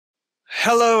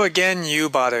Hello again,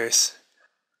 UBotters.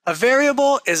 A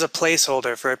variable is a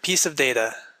placeholder for a piece of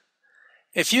data.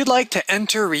 If you'd like to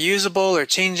enter reusable or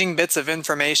changing bits of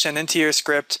information into your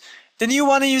script, then you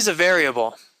want to use a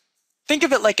variable. Think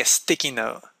of it like a sticky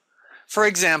note. For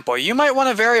example, you might want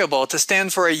a variable to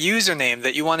stand for a username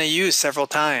that you want to use several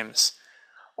times.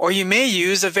 Or you may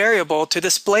use a variable to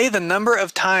display the number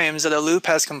of times that a loop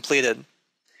has completed.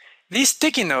 These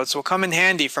sticky notes will come in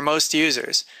handy for most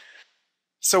users.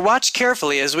 So watch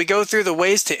carefully as we go through the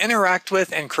ways to interact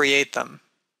with and create them.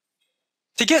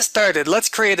 To get started, let's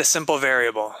create a simple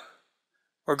variable.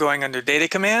 We're going under Data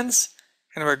Commands,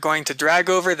 and we're going to drag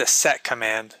over the Set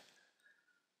command.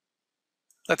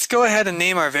 Let's go ahead and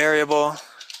name our variable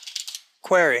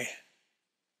Query.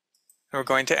 And we're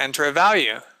going to enter a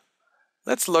value.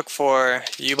 Let's look for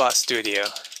UBot Studio.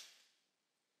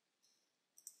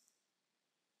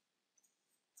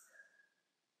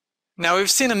 Now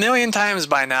we've seen a million times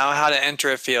by now how to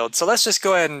enter a field, so let's just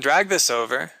go ahead and drag this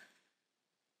over.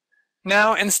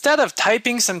 Now instead of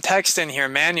typing some text in here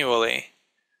manually,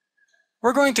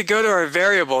 we're going to go to our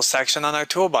variables section on our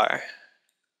toolbar.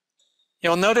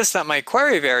 You'll notice that my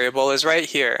query variable is right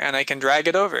here and I can drag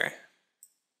it over.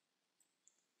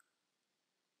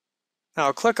 Now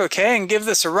I'll click OK and give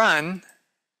this a run,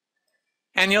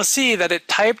 and you'll see that it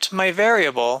typed my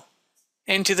variable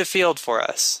into the field for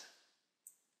us.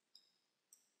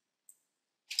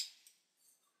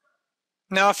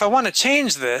 Now if I want to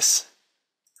change this,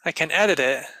 I can edit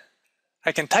it.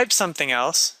 I can type something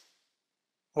else.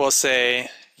 We'll say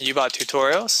UBot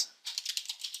tutorials.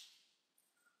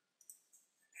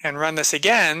 And run this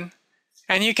again,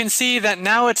 and you can see that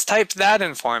now it's typed that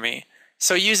in for me.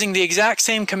 So using the exact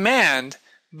same command,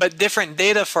 but different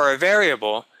data for a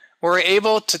variable, we're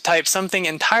able to type something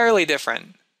entirely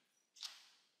different.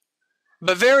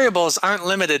 But variables aren't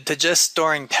limited to just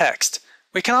storing text.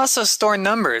 We can also store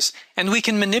numbers, and we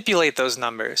can manipulate those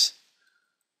numbers.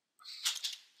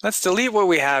 Let's delete what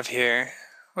we have here.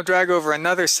 We'll drag over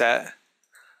another set.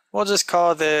 We'll just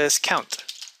call this count.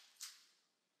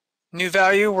 New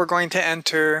value, we're going to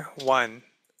enter 1.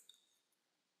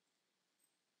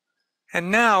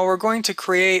 And now we're going to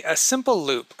create a simple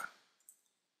loop.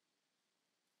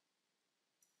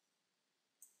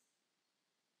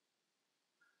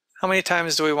 How many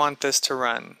times do we want this to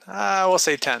run? We'll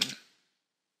say 10.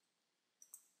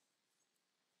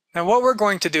 Now what we're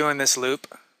going to do in this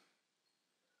loop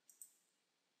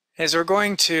is we're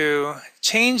going to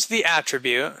change the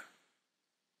attribute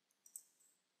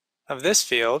of this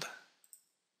field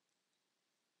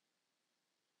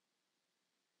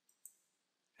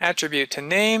attribute to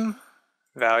name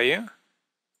value,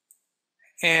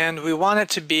 and we want it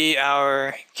to be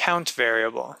our count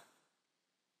variable.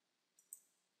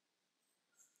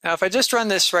 Now if I just run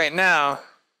this right now,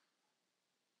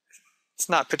 it's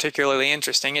not particularly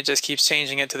interesting, it just keeps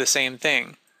changing it to the same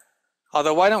thing.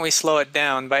 Although why don't we slow it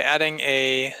down by adding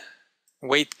a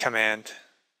wait command.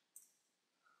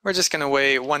 We're just going to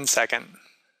wait 1 second.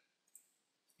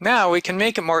 Now we can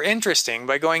make it more interesting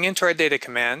by going into our data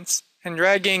commands and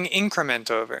dragging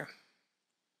increment over.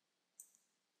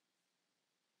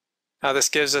 Now this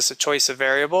gives us a choice of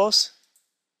variables,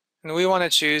 and we want to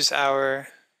choose our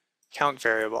count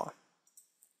variable.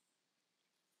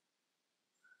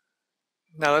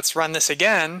 Now let's run this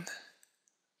again,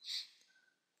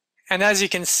 and as you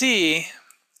can see,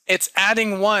 it's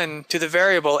adding 1 to the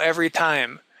variable every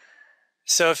time.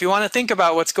 So if you want to think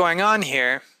about what's going on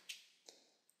here,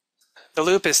 the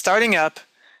loop is starting up,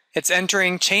 it's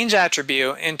entering change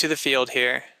attribute into the field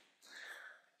here.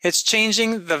 It's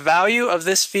changing the value of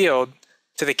this field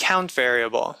to the count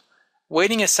variable,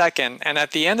 waiting a second, and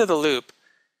at the end of the loop,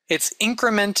 it's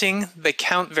incrementing the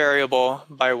count variable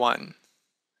by 1.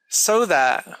 So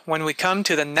that when we come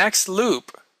to the next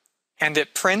loop and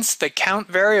it prints the count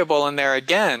variable in there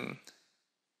again,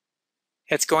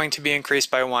 it's going to be increased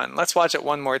by 1. Let's watch it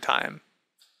one more time.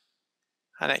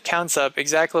 And it counts up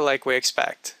exactly like we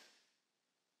expect.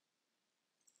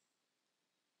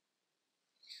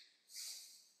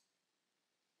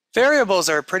 Variables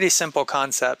are a pretty simple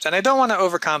concept, and I don't want to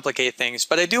overcomplicate things,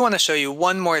 but I do want to show you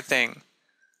one more thing.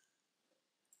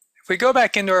 If we go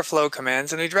back into our flow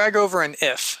commands and we drag over an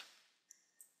if,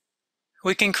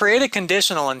 we can create a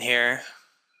conditional in here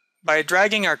by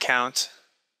dragging our count,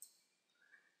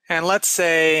 and let's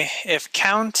say if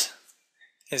count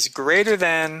is greater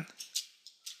than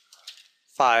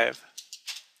 5.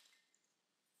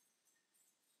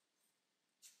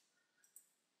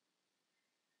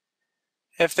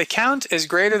 If the count is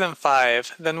greater than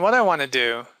 5, then what I want to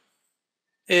do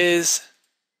is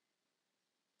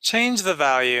change the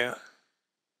value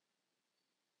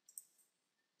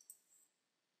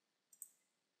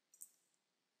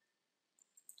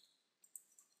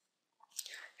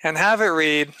and have it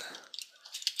read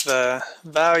the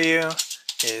value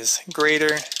is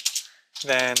greater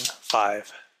than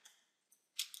 5.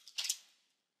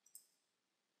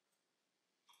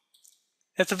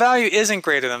 If the value isn't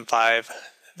greater than 5,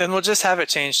 then we'll just have it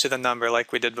changed to the number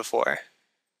like we did before.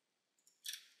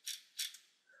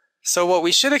 So what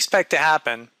we should expect to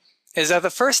happen is that the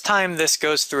first time this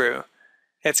goes through,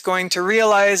 it's going to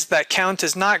realize that count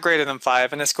is not greater than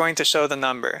 5 and it's going to show the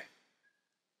number.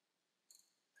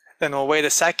 Then we'll wait a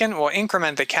second, we'll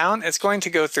increment the count, it's going to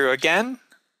go through again,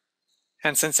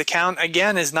 and since the count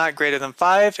again is not greater than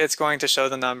 5, it's going to show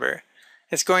the number.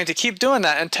 It's going to keep doing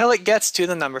that until it gets to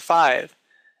the number 5.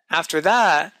 After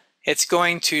that, it's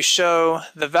going to show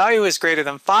the value is greater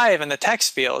than 5 in the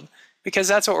text field, because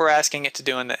that's what we're asking it to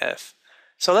do in the if.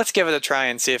 So let's give it a try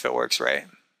and see if it works right.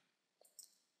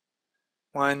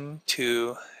 1,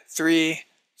 2, 3,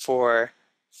 4,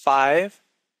 5.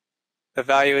 The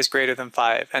value is greater than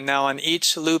 5. And now on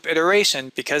each loop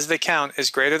iteration, because the count is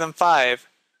greater than 5,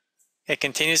 it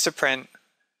continues to print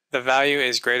the value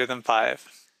is greater than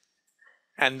 5.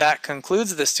 And that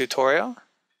concludes this tutorial.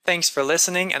 Thanks for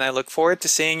listening, and I look forward to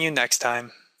seeing you next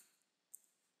time.